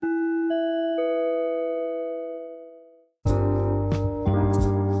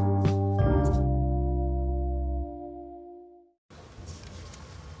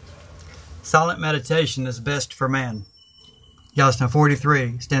Silent meditation is best for man. Yellowstone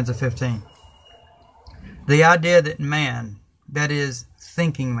 43, stanza 15. The idea that man, that is,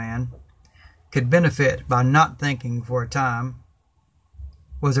 thinking man, could benefit by not thinking for a time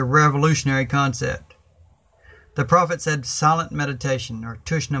was a revolutionary concept. The prophet said silent meditation, or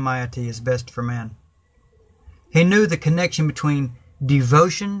tushnamayati, is best for man. He knew the connection between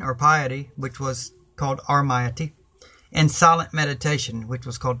devotion or piety, which was called armayati, and silent meditation, which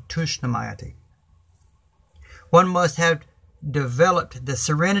was called tushnamayati. One must have developed the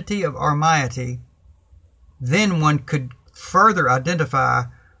serenity of armayati, then one could further identify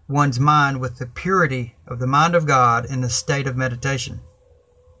one's mind with the purity of the mind of God in the state of meditation.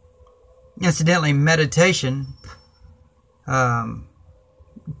 Incidentally, meditation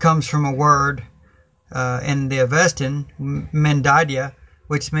comes from a word in the Avestan, mendaidya,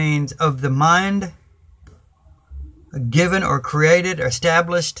 which means of the mind, given or created,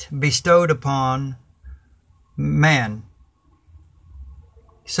 established, bestowed upon man.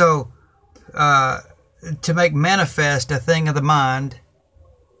 So, to make manifest a thing of the mind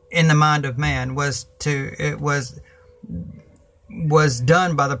in the mind of man was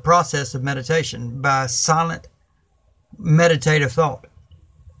done by the process of meditation, by silent meditative thought.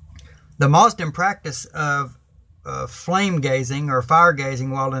 The Mazdan practice of flame gazing or fire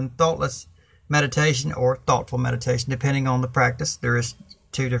gazing while in thoughtless meditation or thoughtful meditation, depending on the practice, there is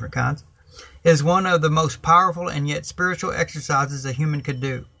two different kinds, is one of the most powerful and yet spiritual exercises a human could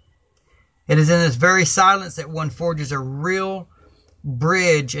do. It is in this very silence that one forges a real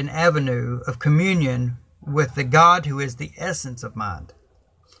bridge and avenue of communion with the God who is the essence of mind,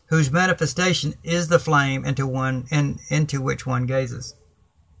 whose manifestation is the flame into which one gazes.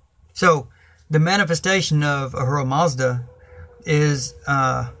 So, the manifestation of Ahura Mazda is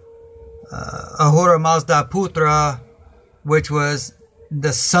Ahura Mazda Putra, which was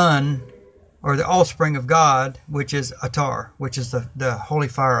the son or the offspring of God, which is Attar, which is the holy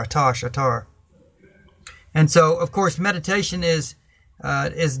fire, Attar. And so, of course, meditation is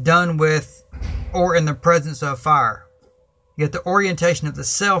done with or in the presence of fire. Yet the orientation of the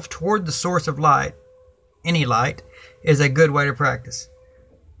self toward the source of light, any light, is a good way to practice.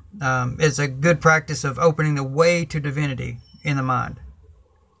 It's a good practice of opening the way to divinity in the mind.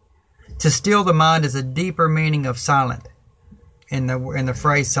 To still the mind is a deeper meaning of silent in the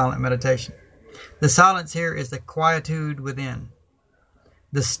phrase silent meditation. The silence here is the quietude within,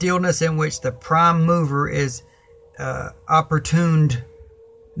 the stillness in which the prime mover is opportuned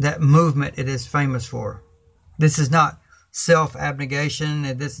that movement it is famous for. This is not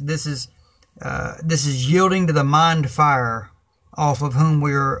self-abnegation. This is yielding to the mind fire, off of whom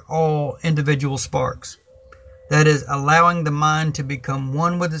we are all individual sparks. That is, allowing the mind to become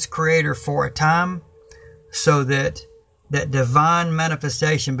one with its Creator for a time, so that divine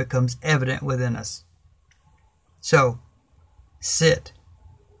manifestation becomes evident within us. So, sit,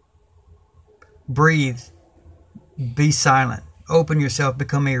 breathe, be silent, open yourself,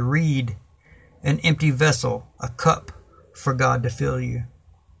 become a reed, an empty vessel, a cup for God to fill you.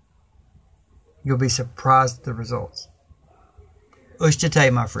 You'll be surprised at the results.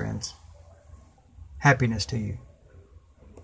 Ushtate, my friends. Happiness to you.